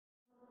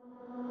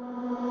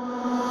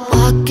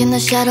Stuck in the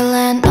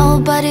shadowland,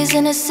 nobody's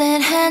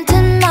innocent. Hand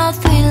in mouth,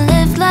 we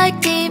live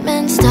like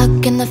demons.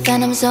 Stuck in the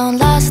phantom zone,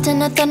 lost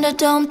in a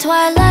thunderdome.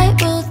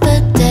 Twilight ruled the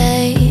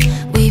day.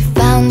 We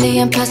found the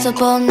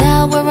impossible,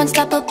 now we're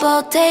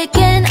unstoppable.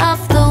 Taking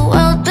off the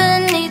world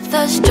beneath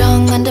us.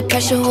 Strong under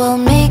pressure, we'll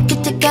make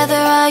it together.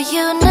 Our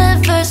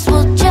universe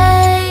will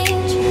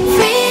change.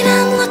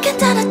 Freedom, looking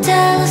down a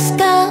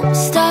telescope.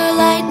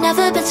 Starlight,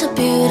 never been so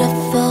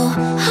beautiful.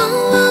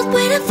 Whole world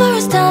waiting for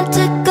us, time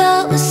to go.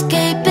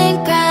 Escaping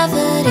gravity.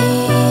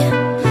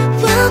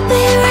 We'll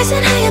be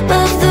rising high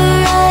above the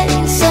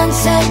rain.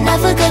 Sunset,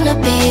 never gonna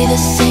be the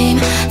same.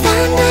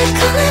 Thunder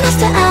calling us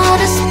to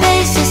outer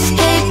space.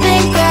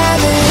 Escaping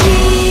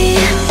gravity.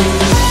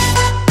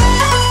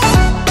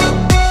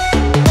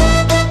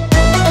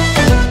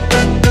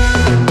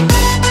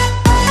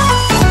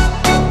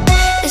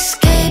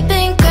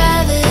 Escaping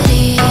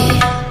gravity.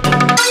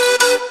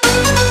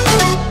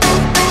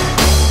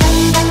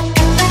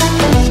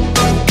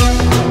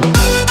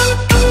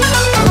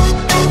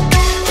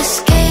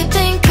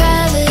 Escaping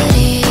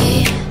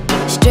gravity.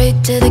 Straight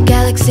to the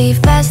galaxy,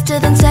 faster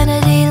than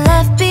sanity.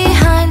 Left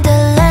behind a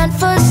land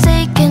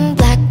forsaken.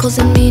 Black holes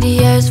and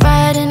meteors,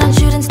 riding on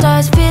shooting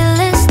stars.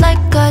 Fearless like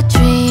our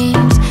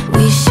dreams.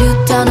 We shoot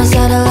down a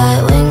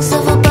satellite, wings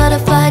of a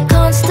butterfly.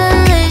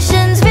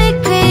 Constellations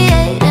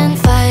recreate and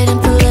fighting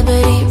for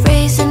liberty.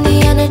 Raising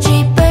the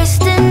energy,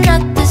 bursting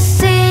at the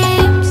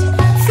seams.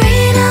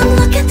 Freedom,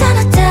 looking down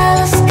a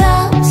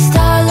telescope.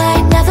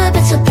 Starlight, never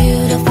been so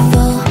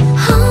beautiful.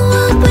 Whole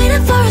world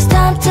waiting for us,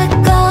 time to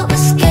go.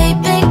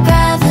 Escaping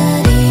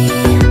gravity.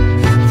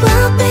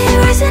 We'll be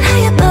rising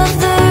high above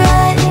the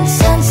rain.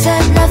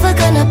 Sunset, never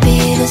gonna be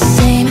the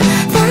same.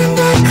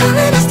 Thunder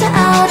calling us to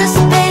outer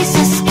space.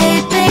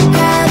 Escaping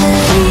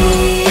gravity.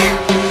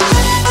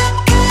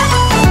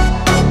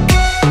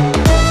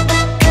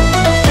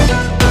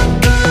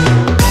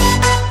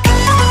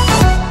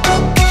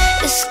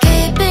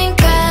 Escaping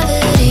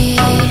gravity.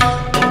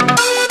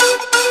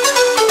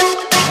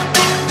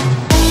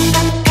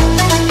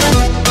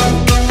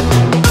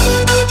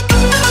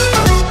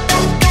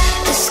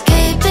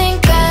 Escaping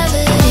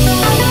gravity.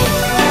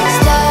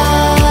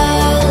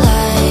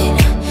 Starlight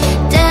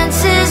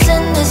dances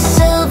in the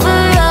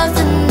silver of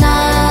the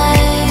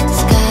night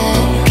sky.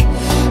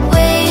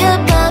 Way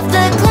above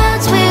the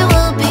clouds, we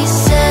will be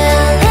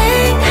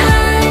sailing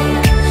high.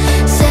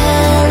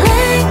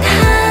 Sailing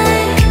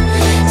high.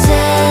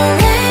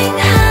 Sailing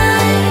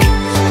high.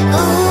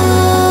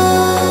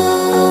 Ooh,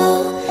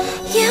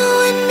 you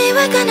and me,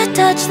 we're gonna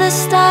touch the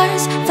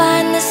stars.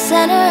 Find the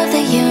center of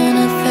the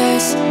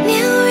universe.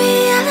 New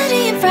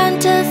reality in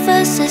front of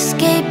us.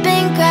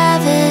 Escaping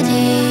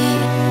gravity.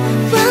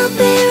 We'll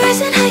be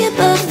rising high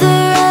above the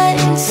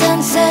rain.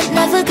 Sunset,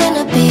 never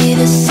gonna